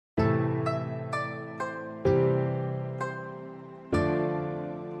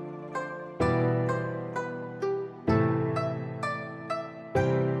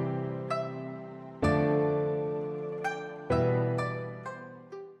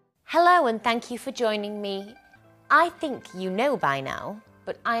Hello and thank you for joining me. I think you know by now,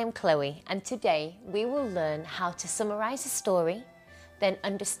 but I am Chloe and today we will learn how to summarise a story, then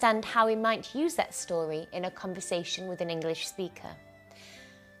understand how we might use that story in a conversation with an English speaker.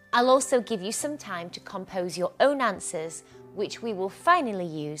 I'll also give you some time to compose your own answers, which we will finally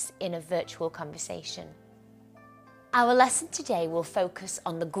use in a virtual conversation. Our lesson today will focus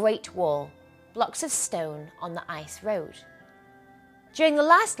on the Great Wall, blocks of stone on the ice road. During the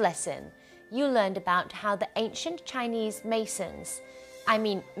last lesson, you learned about how the ancient Chinese masons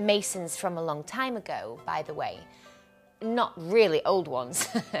from a long time ago, by the way, not really old ones,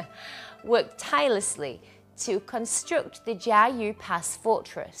 worked tirelessly to construct the Jiayu Pass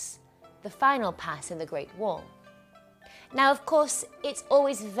fortress, the final pass in the Great Wall. Now, of course, it's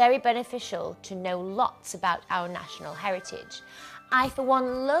always very beneficial to know lots about our national heritage. I, for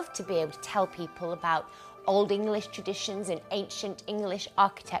one, love to be able to tell people about Old English traditions and ancient English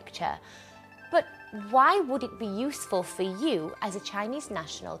architecture. But why would it be useful for you as a Chinese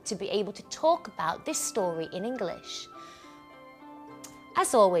national to be able to talk about this story in English?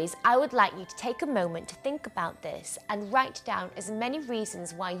 As always, I would like you to take a moment to think about this and write down as many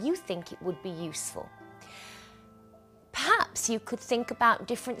reasons why you think it would be useful. Perhaps you could think about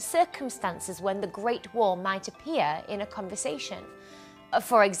different circumstances when the Great Wall might appear in a conversation.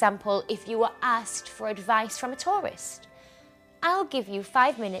 For example, if you were asked for advice from a tourist. I'll give you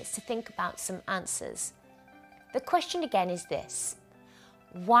 5 minutes to think about some answers. The question again is this: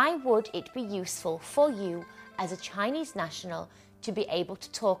 why would it be useful for you as a Chinese national to be able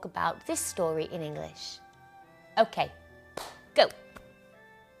to talk about this story in English? Okay, go.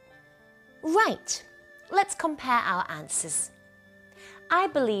 Right, let's compare our answers. I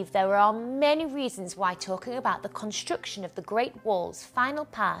believe there are many reasons why talking about the construction of the Great Wall's final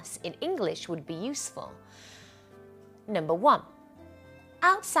pass in English would be useful. Number 1.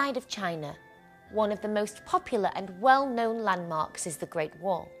 Outside of China, one of the most popular and well-known landmarks is the Great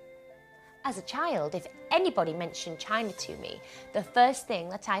Wall. As a child, if anybody mentioned China to me, the first thing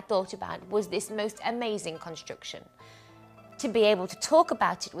that I thought about was this most amazing construction. To be able to talk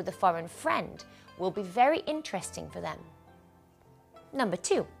about it with a foreign friend will be very interesting for them. Number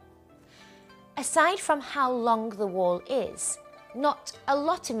 2. Aside from how long the wall is, not a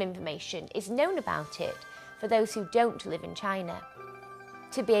lot of information is known about it for those who don't live in China.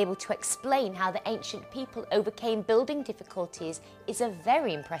 To be able to explain how the ancient people overcame building difficulties is a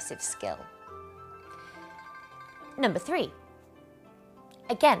very impressive skill. Number 3.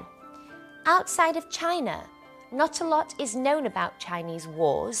 Again, outside of China, not a lot is known about Chinese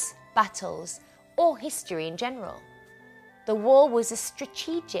wars, battles, or history in general. The wall was a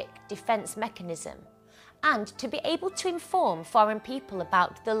strategic defence mechanism, and to be able to inform foreign people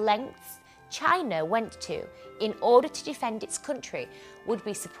about the lengths China went to in order to defend its country would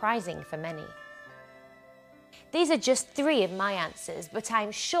be surprising for many. These are just 3 of my answers, but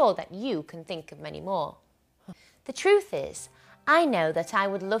I'm sure that you can think of many more. The truth is, I know that I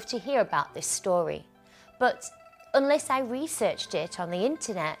would love to hear about this story, but unless I researched it on the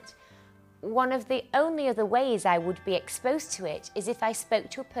internet, one of the only other ways I would be exposed to it is if I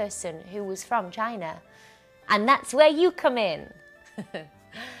spoke to a person who was from China. And that's where you come in.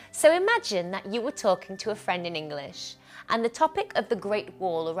 So imagine that you were talking to a friend in English and the topic of the Great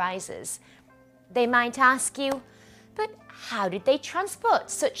Wall arises. They might ask you, but how did they transport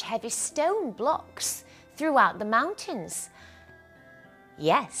such heavy stone blocks throughout the mountains?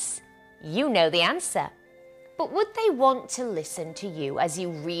 Yes, you know the answer. But would they want to listen to you as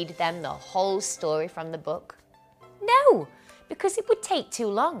you read them the whole story from the book? No, because it would take too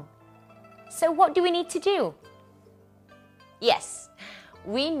long. So what do we need to do? Yes,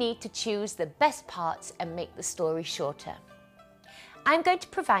 we need to choose the best parts and make the story shorter. I'm going to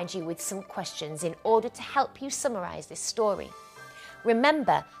provide you with some questions in order to help you summarise this story.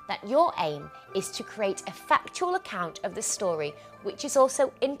 Remember that your aim is to create a factual account of the story which is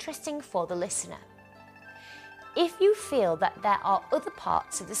also interesting for the listener. If you feel that there are other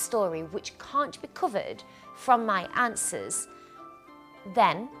parts of the story which can't be covered from my answers,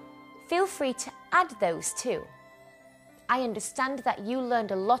 then feel free to add those too. I understand that you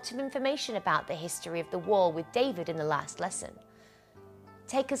learned a lot of information about the history of the wall with David in the last lesson.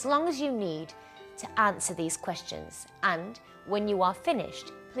 Take as long as you need to answer these questions, and when you are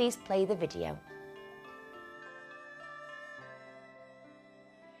finished, please play the video.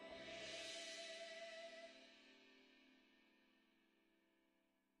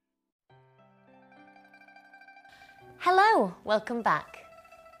 Hello, welcome back.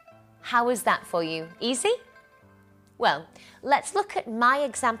 How was that for you? Easy? Well, let's look at my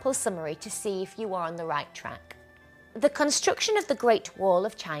example summary to see if you are on the right track. The construction of the Great Wall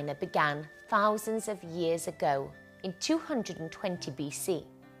of China began thousands of years ago in 220 BC.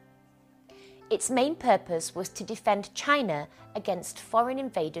 Its main purpose was to defend China against foreign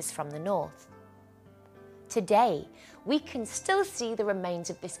invaders from the north. Today, we can still see the remains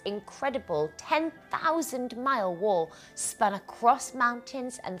of this incredible 10,000-mile wall spun across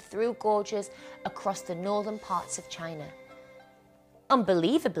mountains and through gorges across the northern parts of China.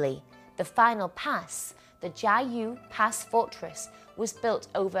 Unbelievably, the final pass, the Jiayu Pass Fortress, was built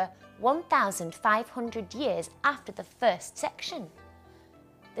over 1,500 years after the first section.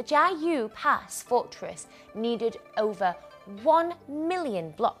 The Jiayu Pass Fortress needed over 1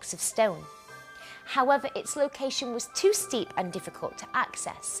 million blocks of stone. However, its location was too steep and difficult to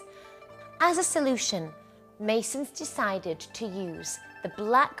access. As a solution, masons decided to use the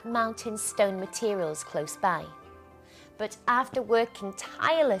Black Mountain stone materials close by. But after working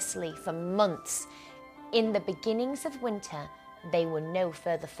tirelessly for months, in the beginnings of winter, they were no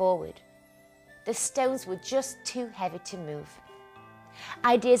further forward. The stones were just too heavy to move.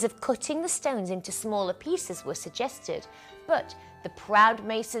 Ideas of cutting the stones into smaller pieces were suggested, but the proud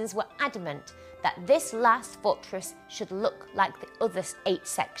masons were adamant that this last fortress should look like the other 8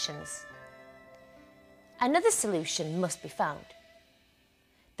 sections. Another solution must be found.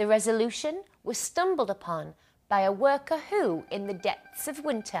 The resolution was stumbled upon by a worker who, in the depths of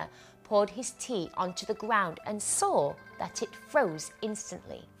winter, poured his tea onto the ground and saw that it froze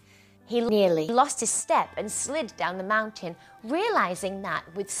instantly. He nearly lost his step and slid down the mountain, realizing that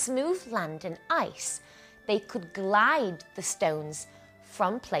with smooth land and ice, they could glide the stones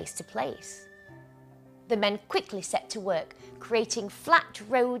from place to place. The men quickly set to work, creating flat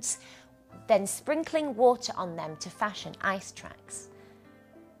roads, then sprinkling water on them to fashion ice tracks.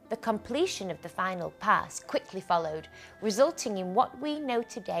 The completion of the final pass quickly followed, resulting in what we know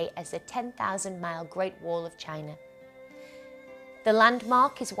today as the 10,000-mile Great Wall of China. The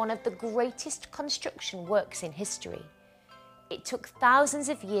landmark is one of the greatest construction works in history. It took thousands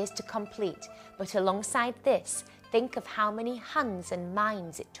of years to complete, but alongside this, think of how many hands and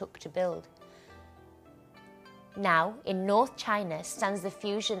minds it took to build. Now, in North China stands the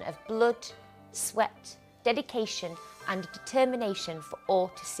fusion of blood, sweat, dedication, and determination for all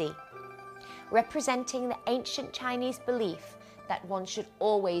to see, representing the ancient Chinese belief that one should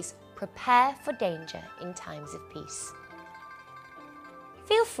always prepare for danger in times of peace.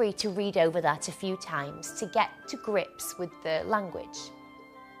 Feel free to read over that a few times to get to grips with the language.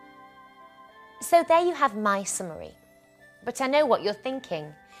 So there you have my summary. But I know what you're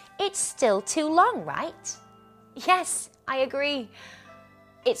thinking. It's still too long, right? Yes, I agree.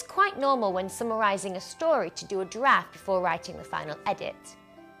 It's quite normal when summarising a story to do a draft before writing the final edit.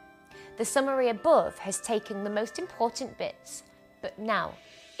 The summary above has taken the most important bits, but now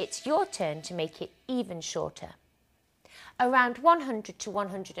it's your turn to make it even shorter. Around 100 to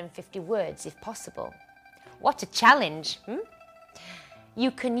 150 words if possible. What a challenge,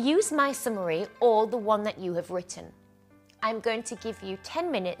 You can use my summary or the one that you have written. I'm going to give you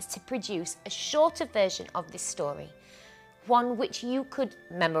 10 minutes to produce a shorter version of this story, one which you could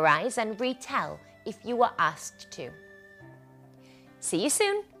memorise and retell if you were asked to. See you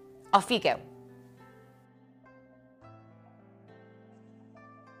soon. Off you go.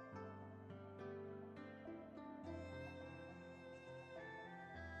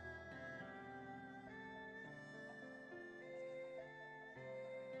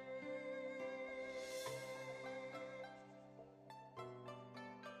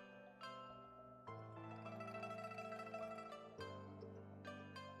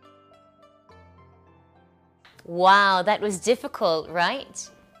 Wow, that was difficult, right?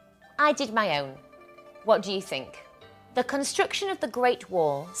 I did my own. What do you think? The construction of the Great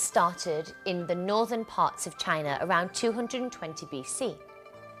Wall started in the northern parts of China around 220 BC.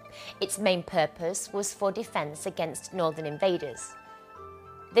 Its main purpose was for defense against northern invaders.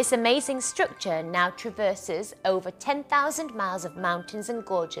 This amazing structure now traverses over 10,000 miles of mountains and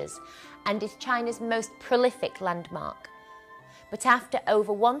gorges and is China's most prolific landmark. But after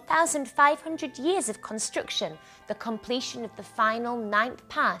over 1,500 years of construction, the completion of the final 9th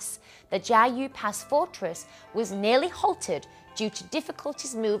pass, the Jiayu Pass Fortress, was nearly halted due to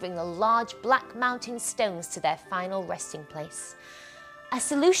difficulties moving the large Black Mountain stones to their final resting place. A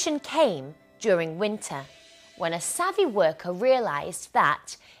solution came during winter, when a savvy worker realised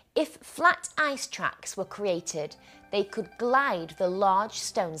that if flat ice tracks were created, they could glide the large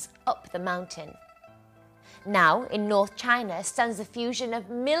stones up the mountain. Now, in North China stands the fusion of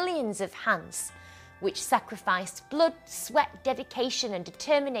millions of hands, which sacrificed blood, sweat, dedication and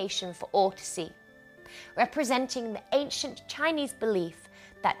determination for all to see, representing the ancient Chinese belief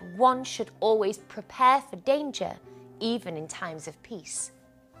that one should always prepare for danger even in times of peace.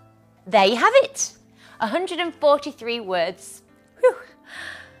 There you have it, 143 words. Whew.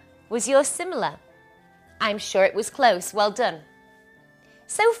 Was yours similar? I'm sure it was close, well done.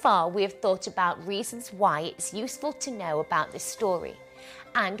 So far we have thought about reasons why it's useful to know about this story,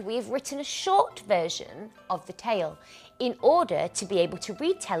 and we have written a short version of the tale in order to be able to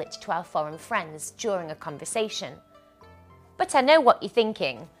retell it to our foreign friends during a conversation. But I know what you're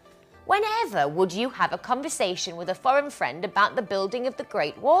thinking. Whenever would you have a conversation with a foreign friend about the building of the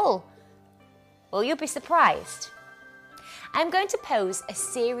Great Wall? Well, you'll be surprised. I'm going to pose a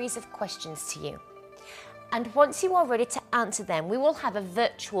series of questions to you, and once you are ready to answer them, we will have a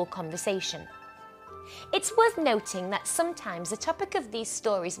virtual conversation. It's worth noting that sometimes the topic of these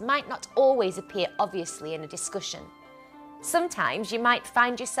stories might not always appear obviously in a discussion. Sometimes you might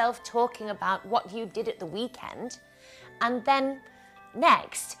find yourself talking about what you did at the weekend, and then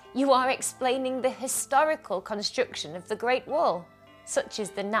next you are explaining the historical construction of the Great Wall. Such is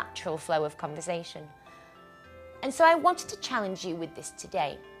the natural flow of conversation. And so I wanted to challenge you with this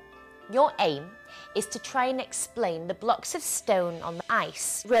today. Your aim is to try and explain the blocks of stone on the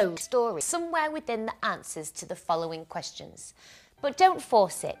ice road story somewhere within the answers to the following questions. But don't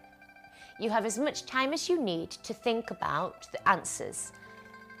force it. You have as much time as you need to think about the answers.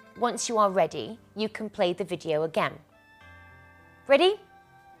 Once you are ready, you can play the video again. Ready?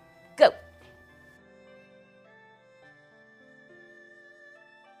 Go!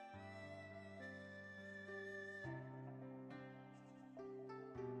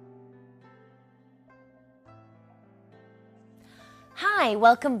 Hi,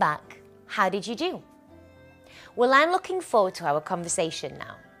 welcome back. How did you do? Well, I'm looking forward to our conversation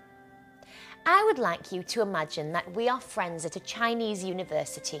now. I would like you to imagine that we are friends at a Chinese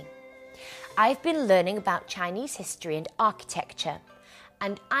university. I've been learning about Chinese history and architecture,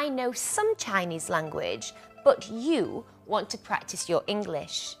 and I know some Chinese language, but you want to practice your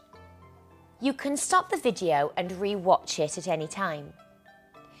English. You can stop the video and re-watch it at any time.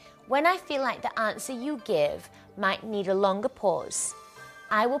 When I feel like the answer you give might need a longer pause,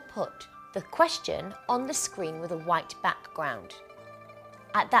 I will put the question on the screen with a white background.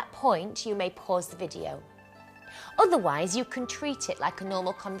 At that point, you may pause the video. Otherwise, you can treat it like a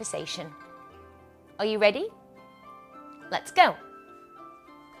normal conversation. Are you ready? Let's go.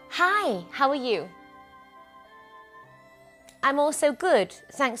 Hi, how are you? I'm also good,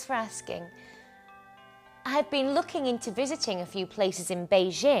 thanks for asking. I've been looking into visiting a few places in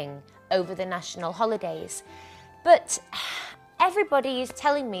Beijing over the national holidays, but everybody is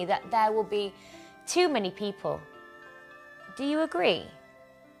telling me that there will be too many people. Do you agree?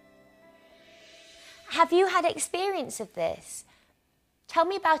 Have you had experience of this? Tell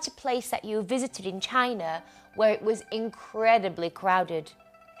me about a place that you visited in China where it was incredibly crowded.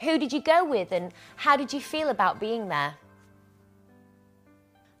 Who did you go with and how did you feel about being there?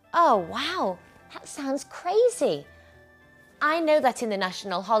 Oh, wow, that sounds crazy. I know that in the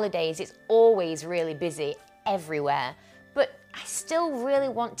national holidays it's always really busy everywhere, but I still really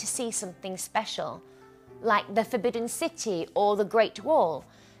want to see something special, like the Forbidden City or the Great Wall.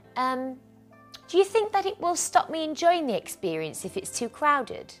 Do you think that it will stop me enjoying the experience if it's too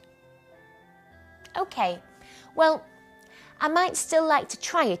crowded? Okay, well, I might still like to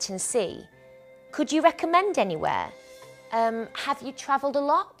try it and see. Could you recommend anywhere? Have you travelled a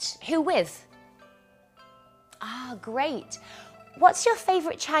lot? Who with? Ah, great. What's your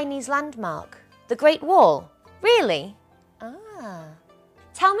favourite Chinese landmark? The Great Wall? Really? Ah.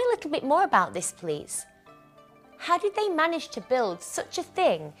 Tell me a little bit more about this, please. How did they manage to build such a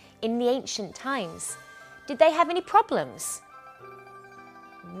thing in the ancient times? Did they have any problems?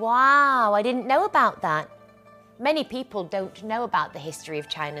 Wow, I didn't know about that. Many people don't know about the history of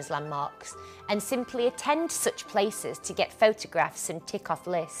China's landmarks and simply attend such places to get photographs and tick off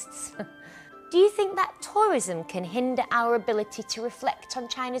lists. Do you think that tourism can hinder our ability to reflect on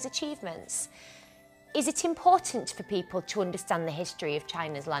China's achievements? Is it important for people to understand the history of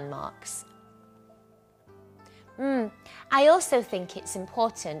China's landmarks? I also think it's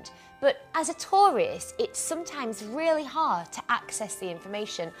important, but as a tourist, it's sometimes really hard to access the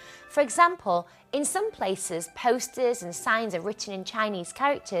information. For example, in some places, posters and signs are written in Chinese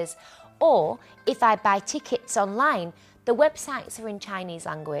characters, or if I buy tickets online, the websites are in Chinese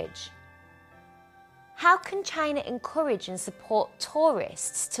language. How can China encourage and support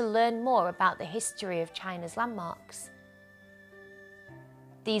tourists to learn more about the history of China's landmarks?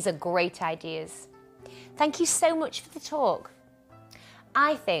 These are great ideas. Thank you so much for the talk.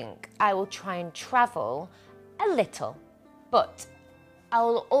 I think I will try and travel a little, but I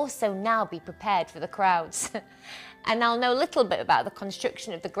will also now be prepared for the crowds. And I'll know a little bit about the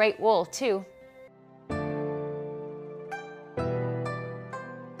construction of the Great Wall too.